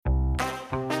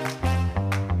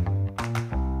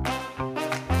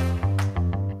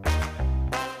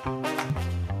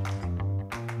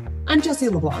I'm Jessie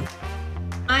LeBlanc.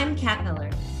 I'm Kat Miller,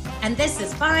 and this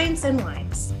is Vines and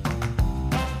Wines.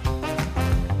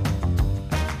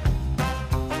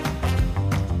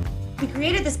 We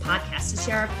created this podcast to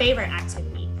share our favorite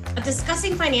activity of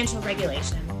discussing financial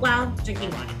regulation while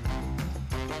drinking wine.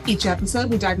 Each episode,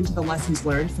 we dive into the lessons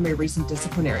learned from a recent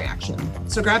disciplinary action.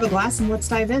 So grab a glass and let's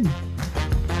dive in.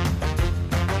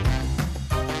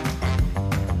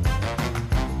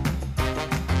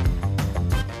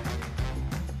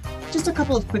 Just a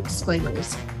couple of quick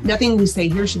disclaimers. Nothing we say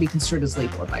here should be construed as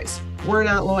legal advice. We're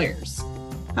not lawyers.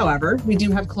 However, we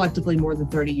do have collectively more than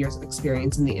 30 years of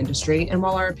experience in the industry, and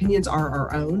while our opinions are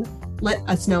our own, let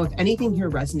us know if anything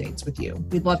here resonates with you.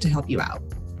 We'd love to help you out.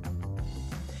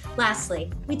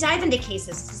 Lastly, we dive into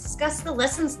cases to discuss the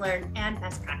lessons learned and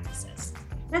best practices.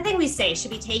 Nothing we say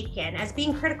should be taken as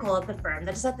being critical of the firm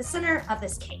that is at the center of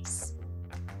this case.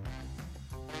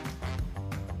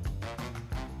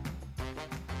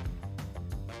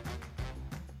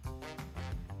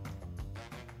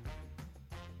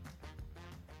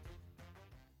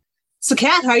 So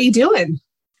Kat, how are you doing?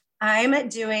 I'm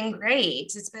doing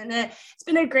great. It's been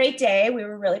a great day. We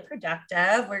were really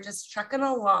productive. We're just trucking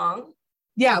along.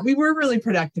 Yeah, we were really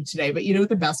productive today, but you know what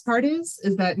the best part is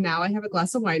that now I have a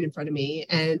glass of wine in front of me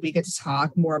and we get to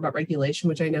talk more about regulation,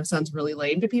 which I know sounds really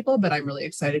lame to people, but I'm really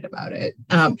excited about it.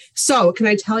 So can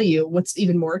I tell you what's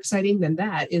even more exciting than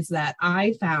that is that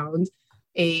I found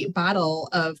a bottle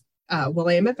of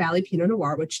Willamette Valley Pinot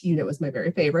Noir, which you know is my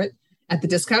very favorite, at the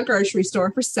discount grocery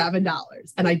store for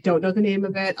 $7. And I don't know the name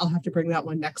of it. I'll have to bring that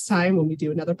one next time when we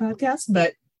do another podcast,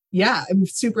 but yeah, I'm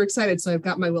super excited. So I've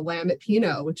got my Willamette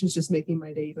Pinot, which is just making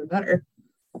my day even better.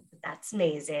 That's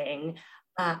amazing.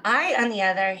 I, on the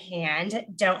other hand,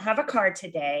 don't have a car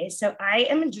today. So I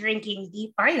am drinking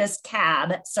the finest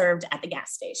cab served at the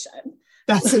gas station.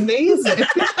 That's amazing.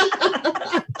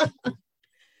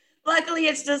 Luckily,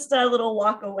 it's just a little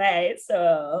walk away.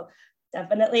 So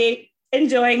definitely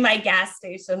enjoying my gas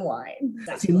station wine.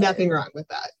 I see nothing wrong with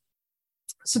that.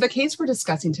 So the case we're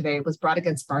discussing today was brought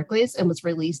against Barclays and was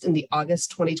released in the August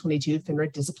 2022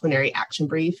 FINRA disciplinary action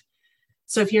brief.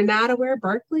 So if you're not aware,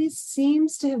 Barclays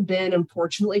seems to have been,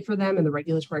 unfortunately for them, in the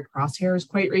regulatory crosshairs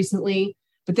quite recently.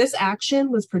 But this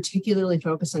action was particularly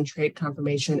focused on trade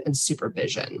confirmation and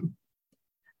supervision.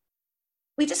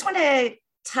 We just want to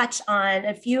touch on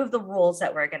a few of the rules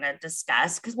that we're going to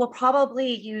discuss because we'll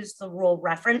probably use the rule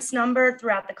reference number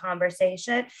throughout the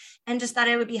conversation, and just thought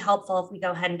it would be helpful if we go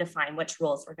ahead and define which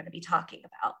rules we're going to be talking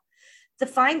about. The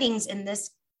findings in this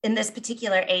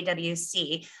particular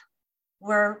AWC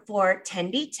were for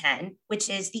 10b-10, which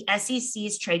is the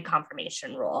SEC's trade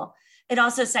confirmation rule. It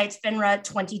also cites FINRA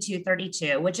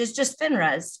 2232, which is just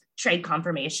FINRA's trade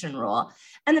confirmation rule,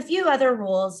 and a few other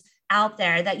rules out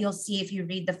there that you'll see if you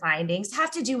read the findings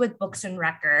have to do with books and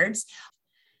records.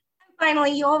 And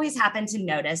finally, you always happen to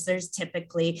notice there's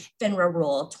typically FINRA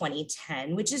Rule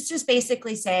 2010, which is just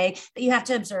basically saying that you have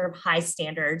to observe high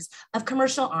standards of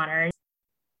commercial honor.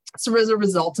 So as a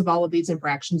result of all of these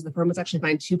infractions, the firm was actually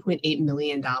fined $2.8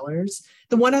 million.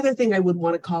 The one other thing I would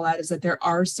want to call out is that there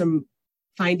are some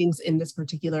findings in this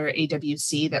particular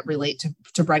AWC that relate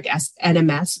to Reg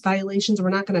NMS violations. We're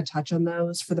not going to touch on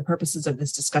those for the purposes of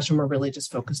this discussion. We're really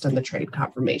just focused on the trade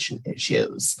confirmation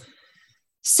issues.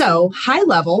 So high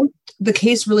level, the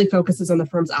case really focuses on the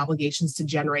firm's obligations to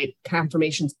generate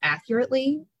confirmations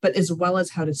accurately, but as well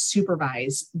as how to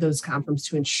supervise those confirms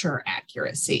to ensure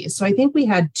accuracy. So I think we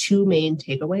had two main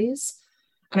takeaways.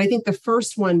 And I think the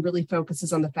first one really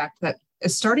focuses on the fact that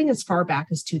starting as far back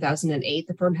as 2008,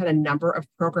 the firm had a number of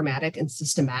programmatic and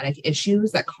systematic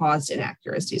issues that caused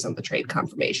inaccuracies on the trade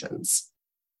confirmations.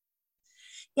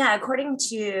 Yeah, according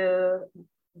to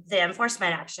the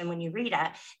enforcement action, when you read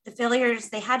it, the failures,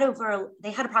 they had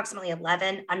approximately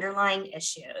 11 underlying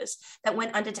issues that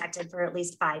went undetected for at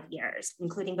least 5 years,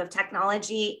 including both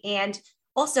technology and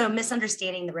also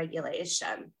misunderstanding the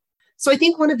regulation. So I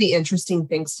think one of the interesting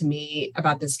things to me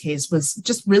about this case was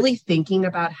just really thinking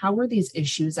about how were these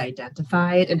issues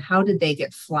identified and how did they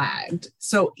get flagged?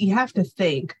 So you have to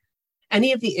think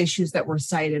any of the issues that were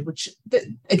cited, which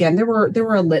again, there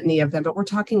were a litany of them, but we're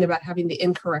talking about having the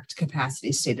incorrect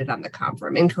capacity stated on the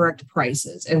confirm, incorrect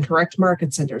prices, incorrect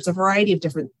market centers, a variety of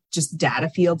different just data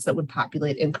fields that would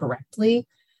populate incorrectly.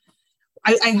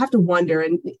 I have to wonder,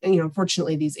 and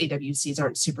unfortunately, these AWCs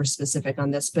aren't super specific on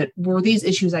this, but were these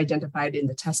issues identified in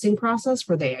the testing process?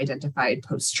 Were they identified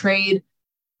post-trade?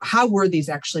 How were these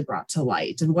actually brought to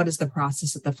light? And what is the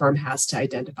process that the firm has to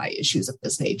identify issues of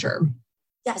this nature?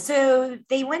 Yeah, so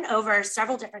they went over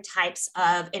several different types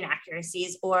of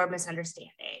inaccuracies or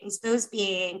misunderstandings, those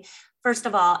being, first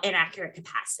of all, inaccurate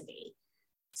capacity.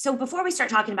 So before we start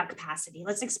talking about capacity,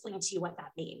 let's explain to you what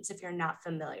that means if you're not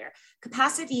familiar.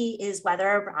 Capacity is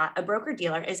whether a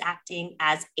broker-dealer is acting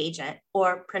as agent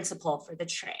or principal for the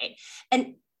trade.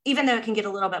 And even though it can get a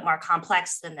little bit more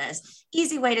complex than this,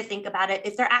 easy way to think about it,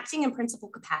 if they're acting in principal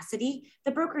capacity,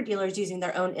 the broker-dealer is using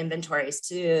their own inventories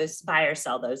to buy or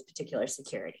sell those particular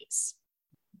securities.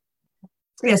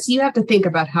 Yes, you have to think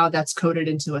about how that's coded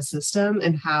into a system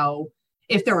and how,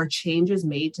 if there are changes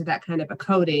made to that kind of a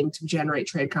coding to generate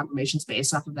trade confirmations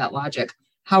based off of that logic,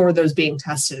 how are those being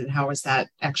tested and how is that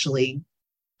actually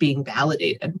being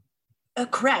validated?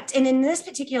 Correct. And in this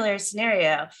particular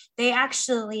scenario, they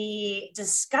actually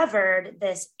discovered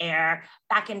this error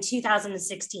back in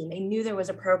 2016. They knew there was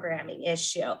a programming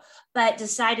issue, but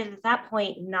decided at that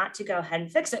point not to go ahead and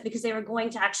fix it because they were going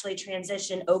to actually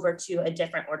transition over to a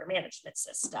different order management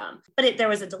system. But there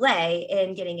was a delay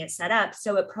in getting it set up,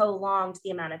 so it prolonged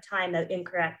the amount of time that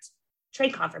incorrect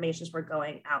trade confirmations were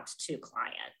going out to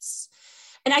clients.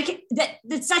 And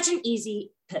that's such an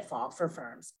easy pitfall for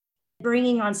firms.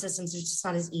 Bringing on systems is just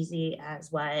not as easy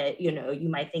as what you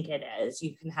might think it is.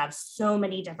 You can have so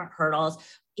many different hurdles,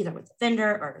 either with the vendor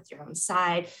or with your own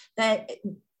side, that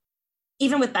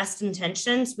even with best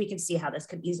intentions, we can see how this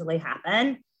could easily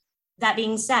happen. That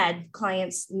being said,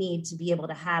 clients need to be able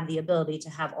to have the ability to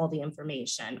have all the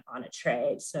information on a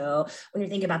trade. So when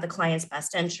you're thinking about the client's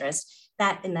best interest,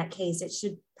 that in that case, it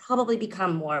should probably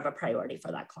become more of a priority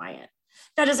for that client.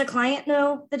 Now, does a client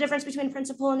know the difference between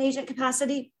principal and agent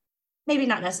capacity? Maybe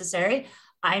not necessary.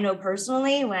 I know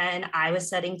personally when I was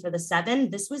studying for the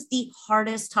 7, this was the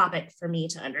hardest topic for me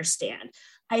to understand.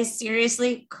 I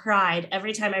seriously cried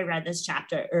every time I read this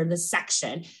chapter or this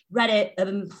section, read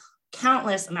it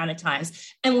countless amount of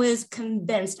times, and was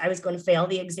convinced I was going to fail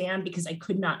the exam because I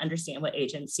could not understand what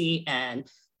agency and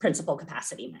principal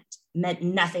capacity meant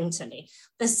nothing to me.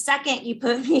 The second you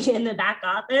put me in the back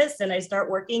office and I start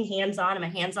working hands-on, I'm a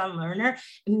hands-on learner,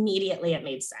 immediately it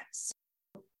made sense.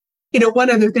 One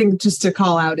other thing just to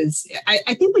call out is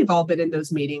I think we've all been in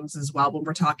those meetings as well when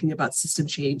we're talking about system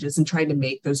changes and trying to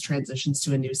make those transitions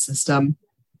to a new system,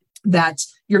 that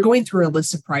you're going through a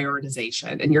list of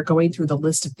prioritization and you're going through the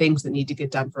list of things that need to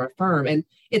get done for a firm. And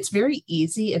it's very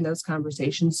easy in those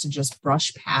conversations to just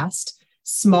brush past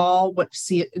small, what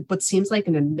seems like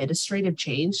an administrative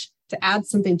change, to add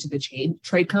something to the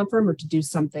trade confirm or to do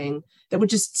something that would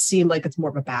just seem like it's more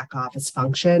of a back office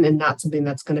function and not something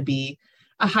that's going to be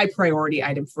a high priority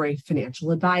item for a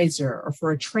financial advisor or for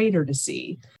a trader to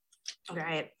see.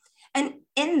 Right. And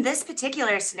in this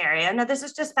particular scenario, now this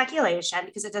is just speculation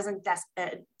because it doesn't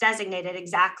designate it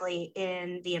exactly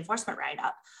in the enforcement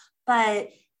write-up, but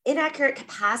inaccurate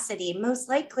capacity, most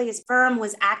likely his firm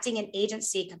was acting in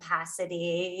agency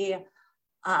capacity,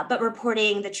 but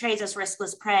reporting the trades as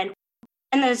riskless pren.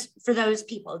 And for those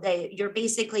people, you're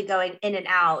basically going in and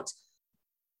out,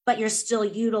 but you're still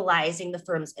utilizing the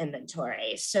firm's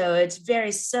inventory. So it's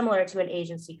very similar to an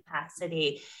agency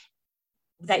capacity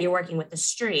that you're working with the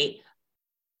street,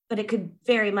 but it could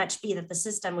very much be that the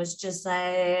system was just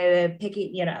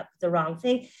picking up the wrong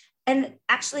thing. And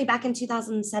actually back in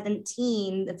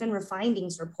 2017, the FINRA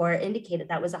findings report indicated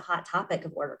that was a hot topic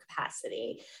of order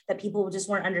capacity, that people just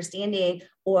weren't understanding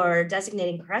or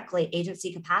designating correctly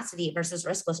agency capacity versus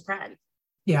riskless pren.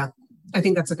 Yeah, I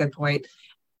think that's a good point.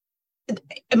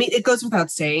 I mean, it goes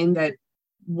without saying that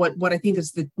what I think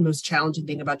is the most challenging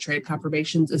thing about trade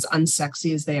confirmations, as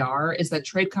unsexy as they are, is that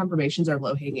trade confirmations are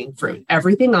low-hanging fruit.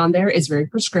 Everything on there is very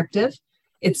prescriptive.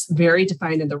 It's very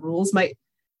defined in the rules. My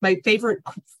favorite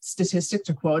statistic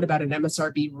to quote about an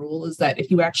MSRB rule is that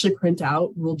if you actually print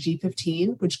out Rule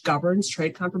G15, which governs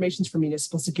trade confirmations for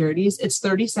municipal securities, it's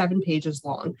 37 pages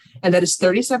long. And that is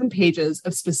 37 pages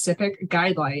of specific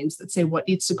guidelines that say what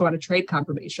needs to go on a trade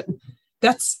confirmation.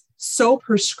 That's so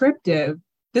prescriptive.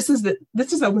 This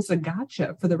is almost a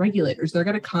gotcha for the regulators. They're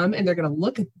going to come and they're going to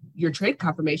look at your trade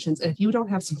confirmations. And if you don't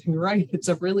have something right, it's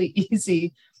a really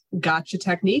easy gotcha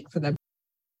technique for them.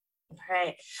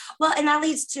 Right. Well, and that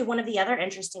leads to one of the other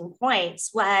interesting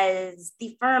points was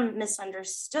the firm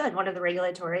misunderstood one of the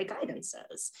regulatory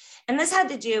guidances. And this had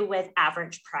to do with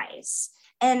average price.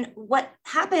 And what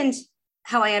happened,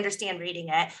 how I understand reading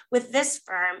it, with this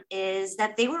firm is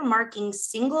that they were marking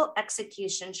single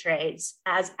execution trades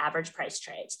as average price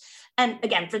trades. And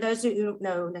again, for those who don't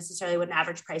know necessarily what an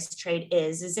average price trade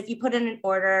is if you put in an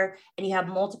order and you have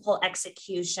multiple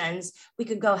executions, we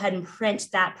could go ahead and print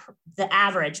the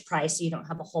average price so you don't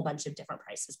have a whole bunch of different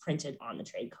prices printed on the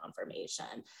trade confirmation.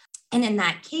 And in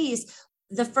that case,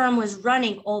 the firm was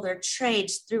running all their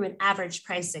trades through an average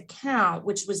price account,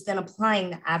 which was then applying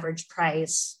the average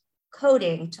price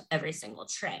coding to every single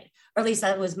trade, or at least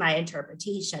that was my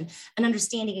interpretation. And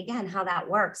understanding again how that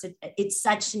works, it's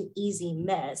such an easy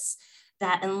miss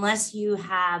that unless you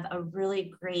have a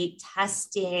really great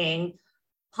testing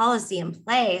policy in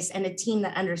place and a team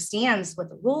that understands what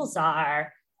the rules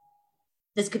are,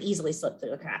 this could easily slip through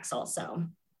the cracks also.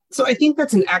 So I think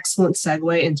that's an excellent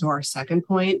segue into our second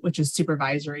point, which is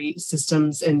supervisory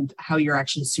systems and how you're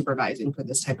actually supervising for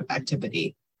this type of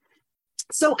activity.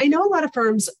 So I know a lot of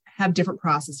firms have different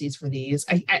processes for these.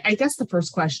 I guess the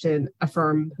first question a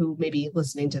firm who may be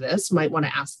listening to this might want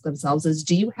to ask themselves is,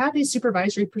 do you have a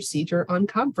supervisory procedure on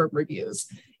comp firm reviews?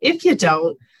 If you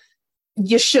don't,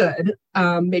 you should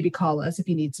maybe call us if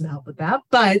you need some help with that.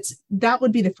 But that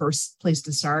would be the first place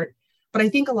to start. But I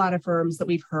think a lot of firms that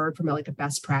we've heard from like a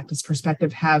best practice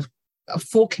perspective have a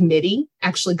full committee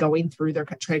actually going through their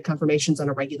trade confirmations on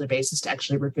a regular basis to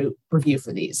actually review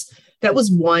for these. That was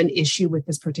one issue with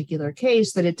this particular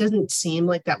case, that it doesn't seem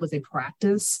like that was a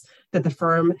practice that the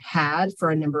firm had for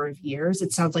a number of years.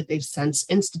 It sounds like they've since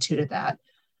instituted that.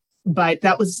 But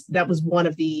that was one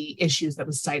of the issues that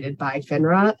was cited by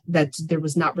FINRA, that there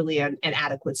was not really an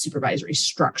adequate supervisory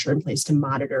structure in place to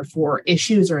monitor for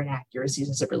issues or inaccuracies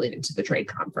as it related to the trade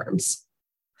confirms.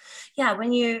 Yeah,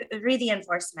 when you read the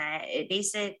enforcement, it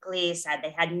basically said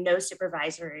they had no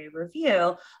supervisory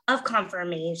review of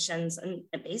confirmations, and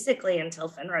basically until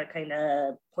FINRA kind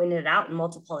of pointed it out in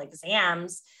multiple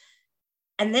exams.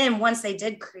 And then once they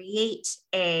did create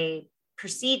a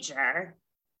procedure,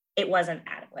 it wasn't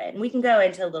adequate. And we can go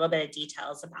into a little bit of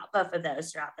details about both of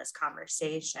those throughout this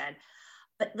conversation.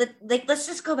 But let's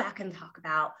just go back and talk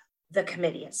about the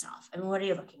committee itself. And what are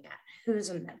you looking at? Who's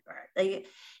a member?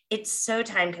 It's so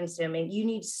time consuming. You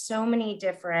need so many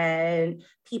different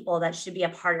people that should be a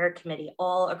part of your committee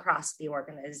all across the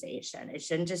organization. It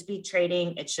shouldn't just be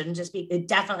trading. It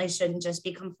definitely shouldn't just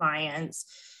be compliance.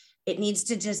 It needs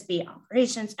to just be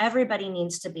operations. Everybody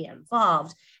needs to be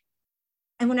involved.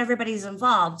 And when everybody's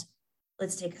involved,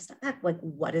 let's take a step back. Like,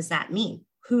 what does that mean?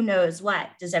 Who knows what?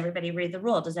 Does everybody read the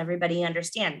rule? Does everybody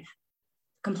understand?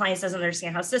 Compliance doesn't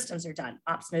understand how systems are done.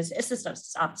 Ops knows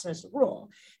systems, ops knows the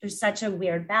rule. There's such a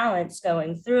weird balance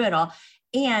going through it all.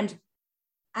 And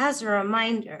as a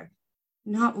reminder,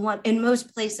 in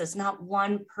most places, not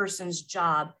one person's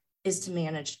job is to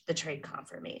manage the trade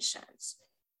confirmations.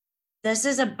 This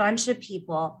is a bunch of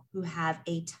people who have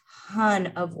a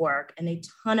ton of work and a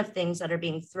ton of things that are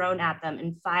being thrown at them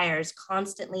and fires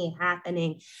constantly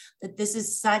happening, that this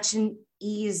is such an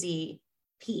easy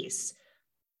piece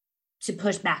to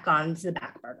push back onto the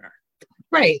back burner.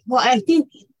 Right. Well, I think,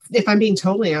 if I'm being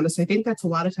totally honest, I think that's a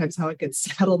lot of times how it gets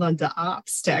settled onto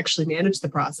ops to actually manage the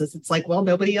process. It's like, well,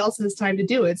 nobody else has time to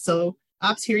do it. So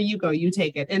ops, here you go, you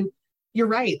take it. And you're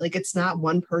right. Like, it's not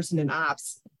one person in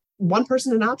ops. One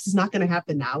person in ops is not going to have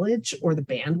the knowledge or the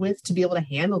bandwidth to be able to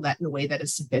handle that in a way that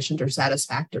is sufficient or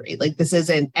satisfactory. Like, this is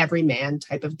an everyman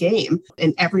type of game,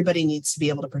 and everybody needs to be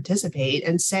able to participate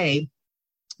and say,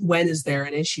 when is there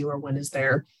an issue or when is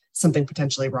there something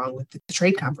potentially wrong with the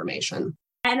trade confirmation?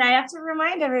 And I have to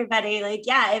remind everybody,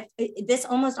 if this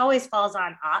almost always falls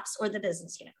on ops or the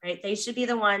business unit, right? They should be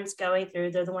the ones going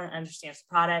through, they're the one that understands the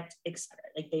product, et cetera.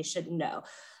 Like, they should know.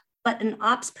 But an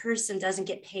ops person doesn't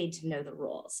get paid to know the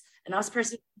rules. An ops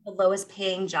person is the lowest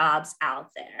paying jobs out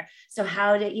there. So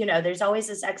there's always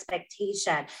this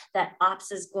expectation that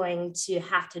ops is going to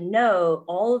have to know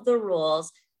all of the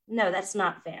rules. No, that's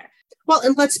not fair. Well,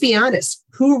 and let's be honest,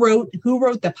 who wrote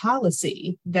the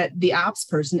policy that the ops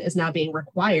person is now being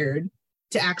required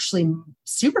to actually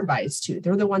supervise to?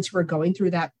 They're the ones who are going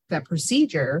through that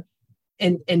procedure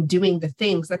and doing the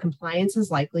things that compliance is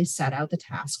likely set out the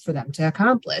task for them to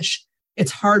accomplish.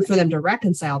 It's hard for them to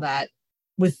reconcile that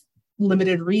with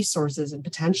limited resources and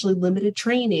potentially limited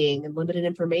training and limited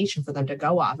information for them to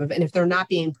go off of. And if they're not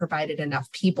being provided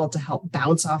enough people to help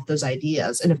bounce off those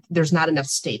ideas, and if there's not enough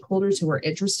stakeholders who are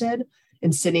interested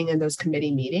in sitting in those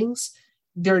committee meetings,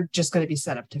 they're just going to be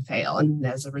set up to fail. And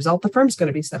as a result, the firm's going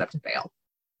to be set up to fail.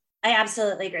 I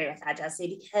absolutely agree with that,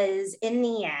 Jessie, because in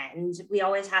the end, we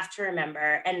always have to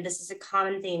remember, and this is a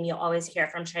common theme you'll always hear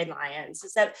from Trade Lions,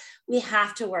 is that we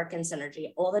have to work in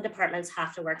synergy. All the departments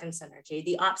have to work in synergy.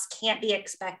 The ops can't be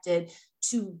expected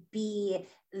to be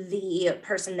the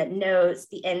person that knows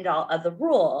the end all of the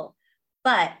rule,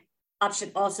 but ops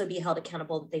should also be held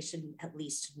accountable that they should at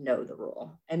least know the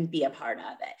rule and be a part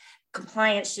of it.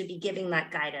 Compliance should be giving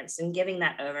that guidance and giving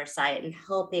that oversight and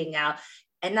helping out,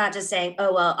 and not just saying,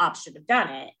 oh, well, ops should have done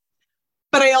it.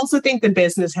 But I also think the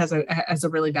business has a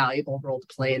really valuable role to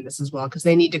play in this as well, because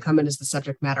they need to come in as the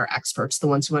subject matter experts, the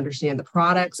ones who understand the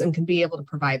products and can be able to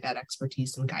provide that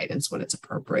expertise and guidance when it's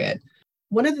appropriate.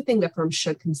 One of the things that firms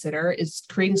should consider is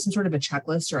creating some sort of a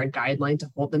checklist or a guideline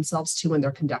to hold themselves to when they're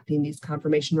conducting these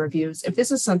confirmation reviews. If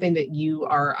this is something that you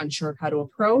are unsure of how to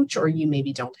approach, or you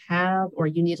maybe don't have, or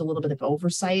you need a little bit of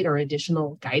oversight or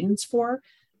additional guidance for,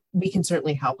 we can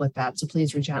certainly help with that. So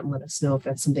please reach out and let us know if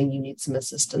that's something you need some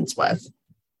assistance with.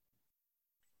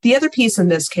 The other piece in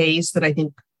this case that I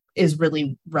think is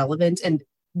really relevant, and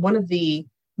one of the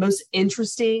most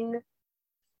interesting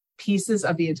pieces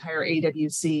of the entire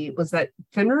AWC, was that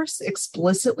FINRA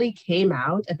explicitly came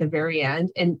out at the very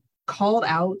end and called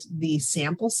out the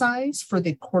sample size for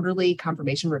the quarterly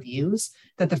confirmation reviews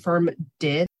that the firm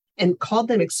did and called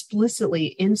them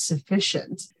explicitly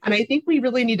insufficient. And I think we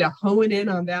really need to hone in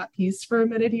on that piece for a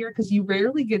minute here, because you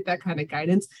rarely get that kind of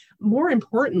guidance. More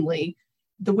importantly,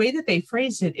 the way that they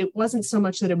phrased it, it wasn't so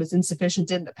much that it was insufficient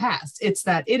in the past. It's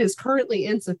that it is currently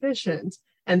insufficient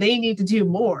and they need to do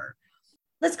more.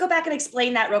 Let's go back and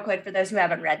explain that real quick for those who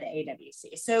haven't read the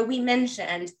AWC. So we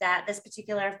mentioned that this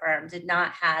particular firm did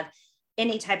not have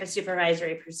any type of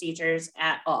supervisory procedures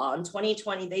at all. In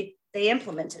 2020, they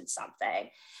implemented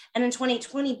something. And in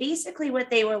 2020, basically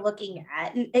what they were looking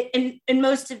at, and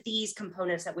most of these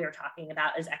components that we were talking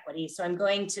about is equity. So I'm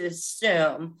going to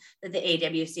assume that the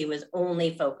AWC was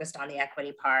only focused on the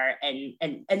equity part, and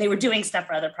they were doing stuff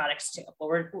for other products too.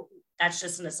 But that's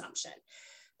just an assumption.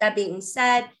 That being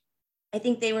said, I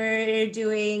think they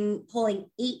were pulling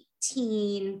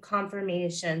 18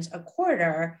 confirmations a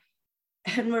quarter.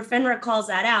 And where FINRA calls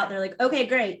that out, they're like, okay,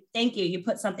 great. Thank you. You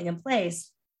put something in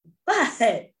place.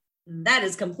 But that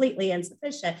is completely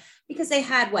insufficient, because they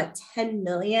had 10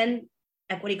 million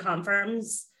equity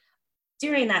confirms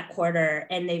during that quarter.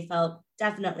 And they felt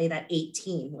definitely that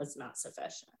 18 was not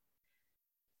sufficient.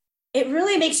 It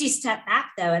really makes you step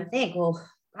back though and think, well,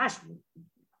 gosh,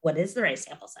 what is the right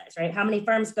sample size, right? How many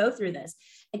firms go through this?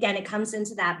 Again, it comes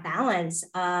into that balance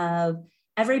of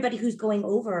everybody who's going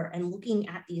over and looking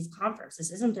at these confirms.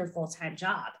 This isn't their full-time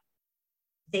job.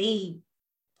 They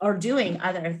are doing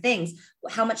other things.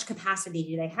 How much capacity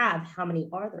do they have? How many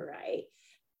are there, right?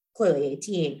 Clearly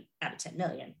 18 out of 10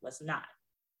 million was not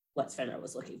what FINRA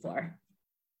was looking for.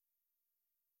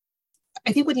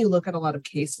 I think when you look at a lot of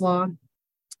case law,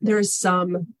 there is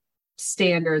some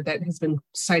standard that has been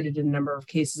cited in a number of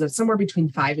cases of somewhere between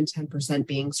 5 and 10%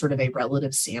 being sort of a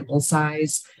relative sample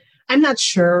size. I'm not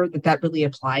sure that really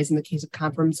applies in the case of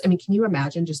confirms. I mean, can you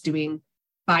imagine just doing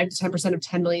 5 to 10% of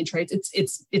 10 million trades?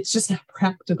 It's just not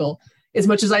practical. As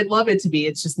much as I'd love it to be,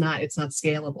 it's not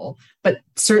scalable. But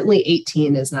certainly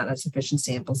 18 is not a sufficient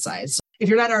sample size. So if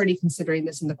you're not already considering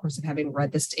this in the course of having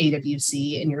read this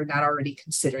AWC, and you're not already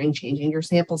considering changing your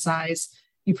sample size,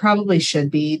 you probably should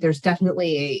be. There's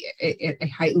definitely a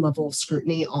heightened level of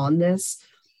scrutiny on this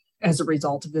as a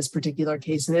result of this particular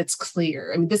case. And it's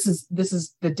clear. I mean, this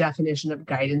is the definition of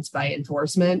guidance by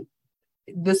enforcement.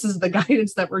 This is the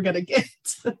guidance that we're going to get.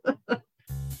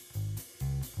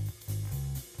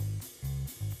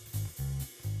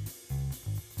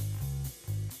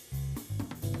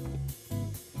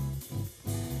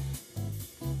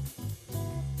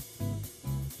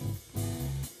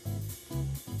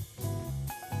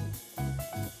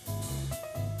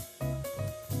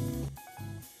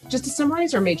 Just to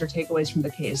summarize our major takeaways from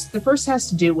the case, the first has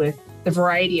to do with the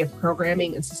variety of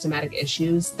programming and systematic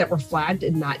issues that were flagged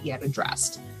and not yet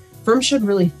addressed. Firms should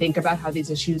really think about how these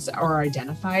issues are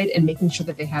identified and making sure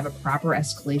that they have a proper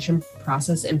escalation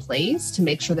process in place to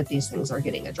make sure that these things are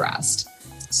getting addressed.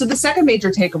 So the second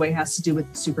major takeaway has to do with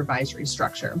the supervisory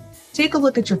structure. Take a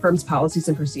look at your firm's policies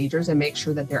and procedures and make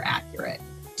sure that they're accurate.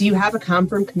 Do you have a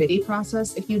confirm committee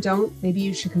process? If you don't, maybe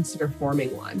you should consider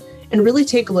forming one. And really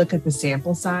take a look at the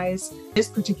sample size. This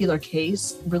particular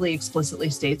case really explicitly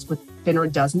states what FINRA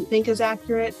doesn't think is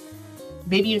accurate.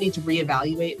 Maybe you need to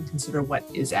reevaluate and consider what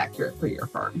is accurate for your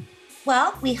firm.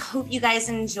 Well, we hope you guys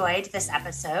enjoyed this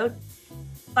episode.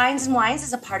 Vines & Wines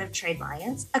is a part of Trade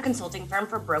Alliance, a consulting firm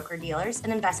for broker-dealers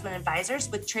and investment advisors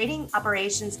with trading,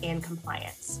 operations, and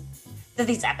compliance. Though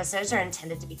these episodes are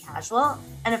intended to be casual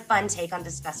and a fun take on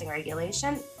discussing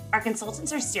regulation, our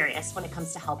consultants are serious when it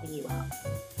comes to helping you out.